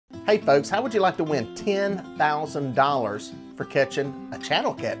Hey folks, how would you like to win $10,000 for catching a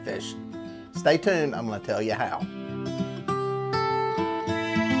channel catfish? Stay tuned, I'm going to tell you how.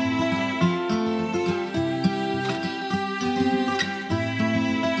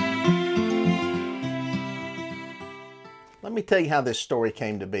 Let me tell you how this story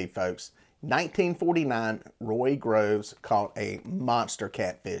came to be, folks. 1949, Roy Groves caught a monster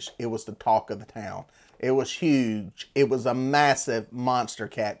catfish. It was the talk of the town. It was huge. It was a massive monster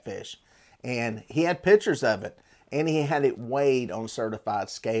catfish. And he had pictures of it. And he had it weighed on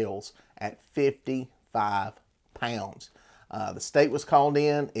certified scales at 55 pounds. The state was called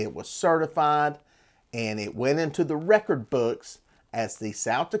in. It was certified. And it went into the record books as the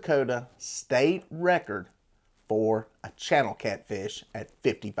South Dakota state record for a channel catfish at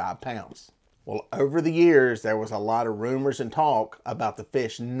 55 pounds. Well, over the years, there was a lot of rumors and talk about the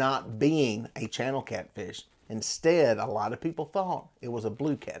fish not being a channel catfish. Instead, a lot of people thought it was a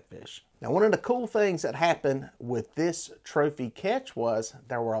blue catfish. Now, one of the cool things that happened with this trophy catch was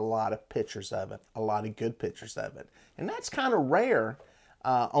there were a lot of pictures of it, a lot of good pictures of it. And that's kind of rare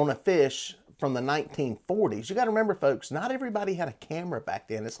on a fish from the 1940s. You got to remember, folks, not everybody had a camera back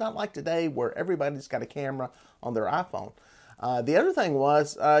then. It's not like today where everybody's got a camera on their iPhone. The other thing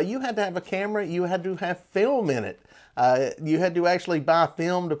was you had to have a camera. You had to have film in it. You had to actually buy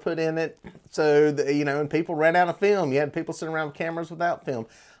film to put in it. So, and people ran out of film. You had people sitting around with cameras without film.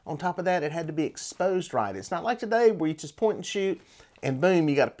 On top of that, it had to be exposed right. It's not like today where you just point and shoot and boom,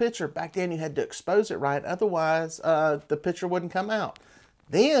 you got a picture. Back then, you had to expose it right. Otherwise, the picture wouldn't come out.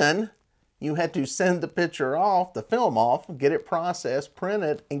 Then you had to send the picture off, the film off, get it processed, print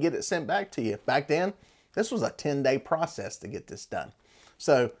it, and get it sent back to you. Back then, this was a 10-day process to get this done.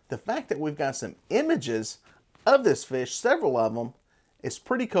 So the fact that we've got some images of this fish, several of them, is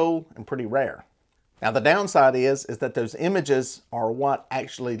pretty cool and pretty rare. Now the downside is that those images are what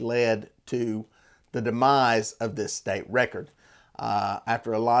actually led to the demise of this state record.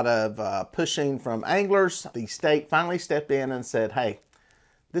 After a lot of pushing from anglers, the state finally stepped in and said, hey,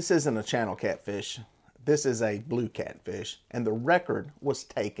 this isn't a channel catfish. This is a blue catfish, and the record was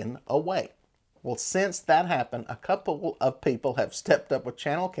taken away. Well, since that happened, a couple of people have stepped up with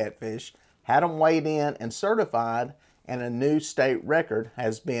channel catfish, had them weighed in and certified, and a new state record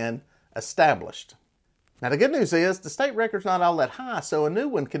has been established. Now, the good news is the state record's not all that high, so a new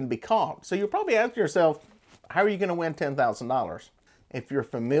one can be caught. So you'll probably ask yourself, how are you going to win $10,000? If you're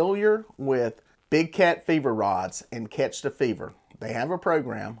familiar with Big Cat Fever rods and Catch the Fever, they have a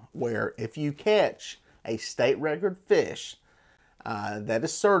program where if you catch a state record fish that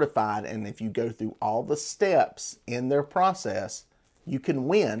is certified, and if you go through all the steps in their process, you can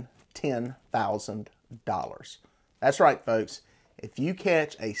win $10,000. That's right, folks. If you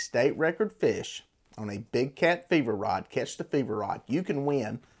catch a state record fish on a Big Cat Fever rod, Catch the Fever rod, you can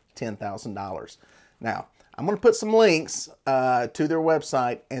win $10,000. Now, I'm going to put some links to their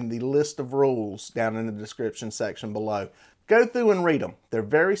website and the list of rules down in the description section below. Go through and read them. They're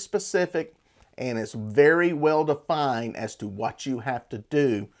very specific, and it's very well defined as to what you have to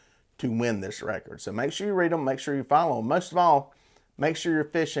do to win this record. So make sure you read them, make sure you follow them. Most of all, make sure you're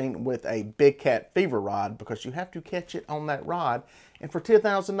fishing with a Big Cat Fever rod because you have to catch it on that rod. And for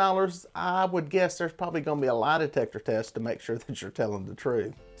 $10,000, I would guess there's probably going to be a lie detector test to make sure that you're telling the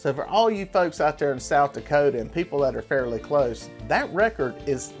truth. So for all you folks out there in South Dakota and people that are fairly close, that record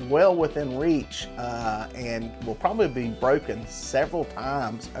is well within reach and will probably be broken several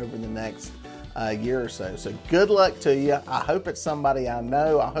times over the next year or so. So good luck to you. I hope it's somebody I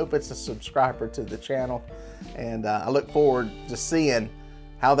know. I hope it's a subscriber to the channel. And I look forward to seeing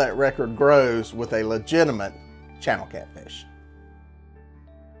how that record grows with a legitimate channel catfish.